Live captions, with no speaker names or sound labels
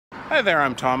Hi there,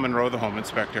 I'm Tom Monroe, the Home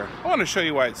Inspector. I want to show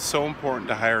you why it's so important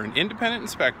to hire an independent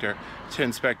inspector to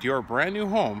inspect your brand new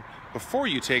home before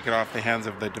you take it off the hands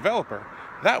of the developer.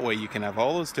 That way you can have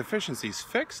all those deficiencies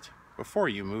fixed before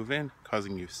you move in,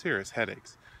 causing you serious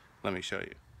headaches. Let me show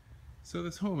you. So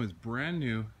this home is brand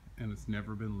new and it's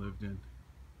never been lived in.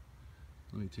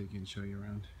 Let me take you and show you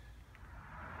around.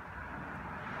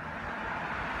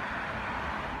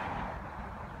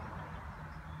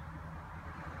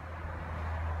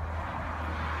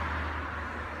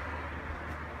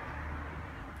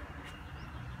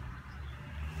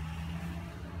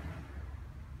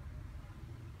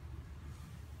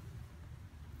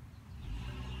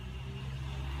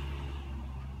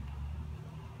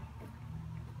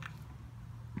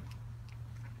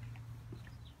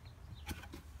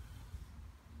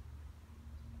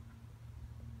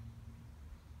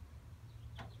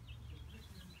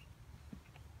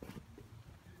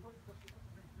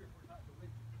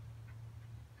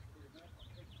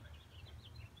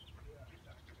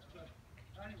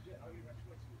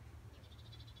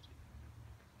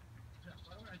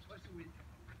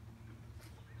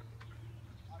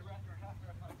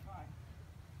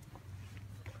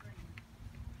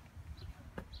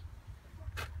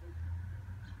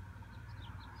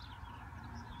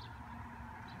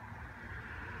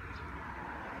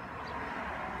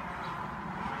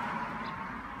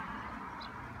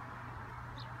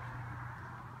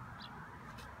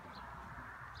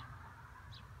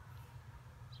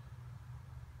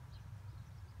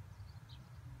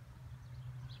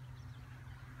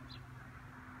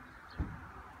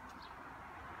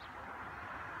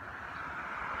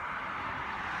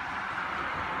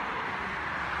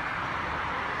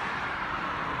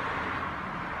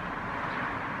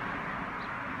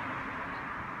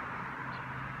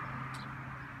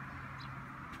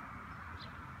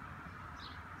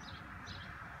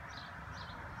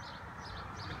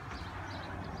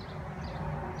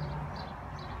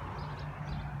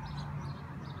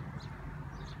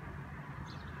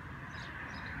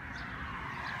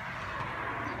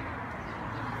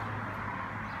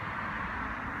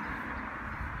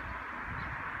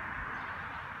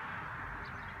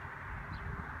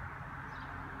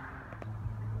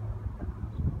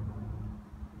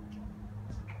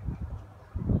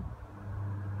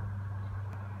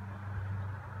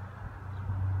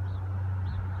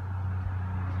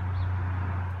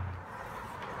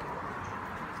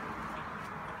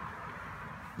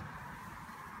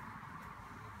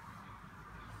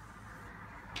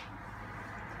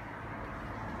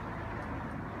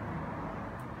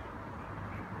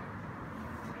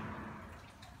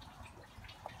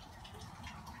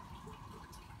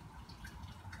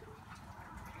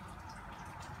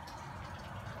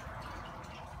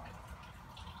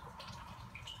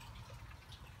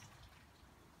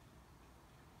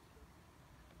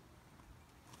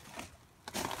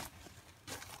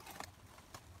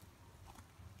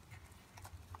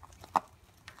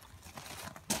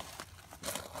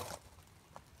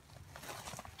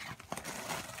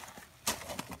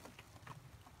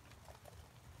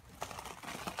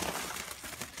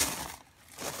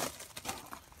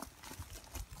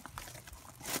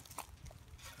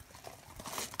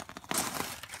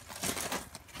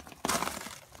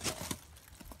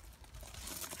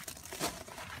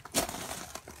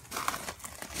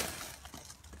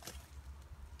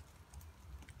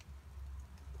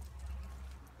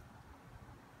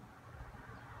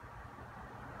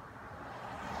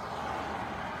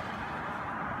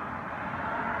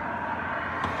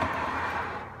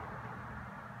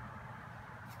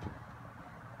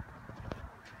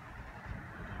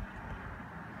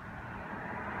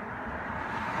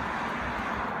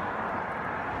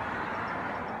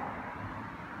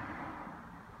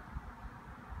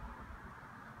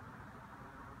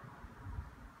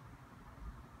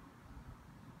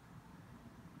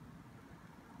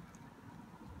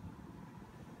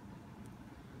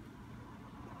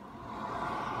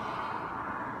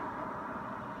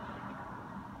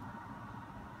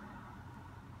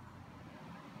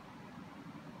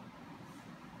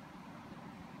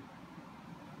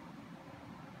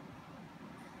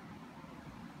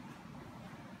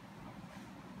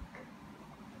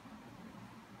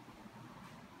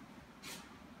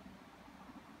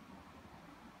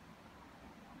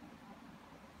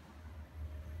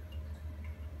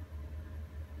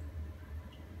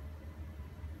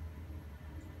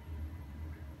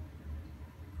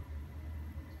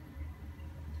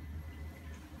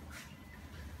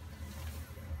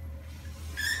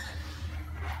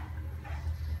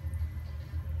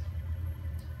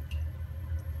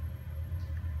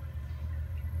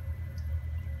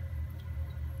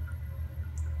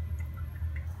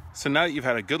 So now that you've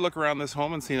had a good look around this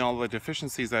home and seen all the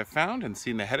deficiencies I've found and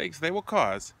seen the headaches they will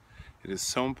cause, it is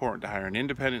so important to hire an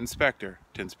independent inspector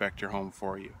to inspect your home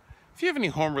for you. If you have any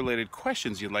home-related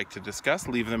questions you'd like to discuss,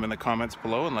 leave them in the comments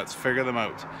below and let's figure them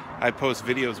out. I post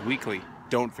videos weekly.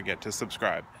 Don't forget to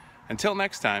subscribe. Until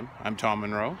next time, I'm Tom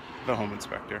Monroe, the Home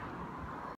Inspector.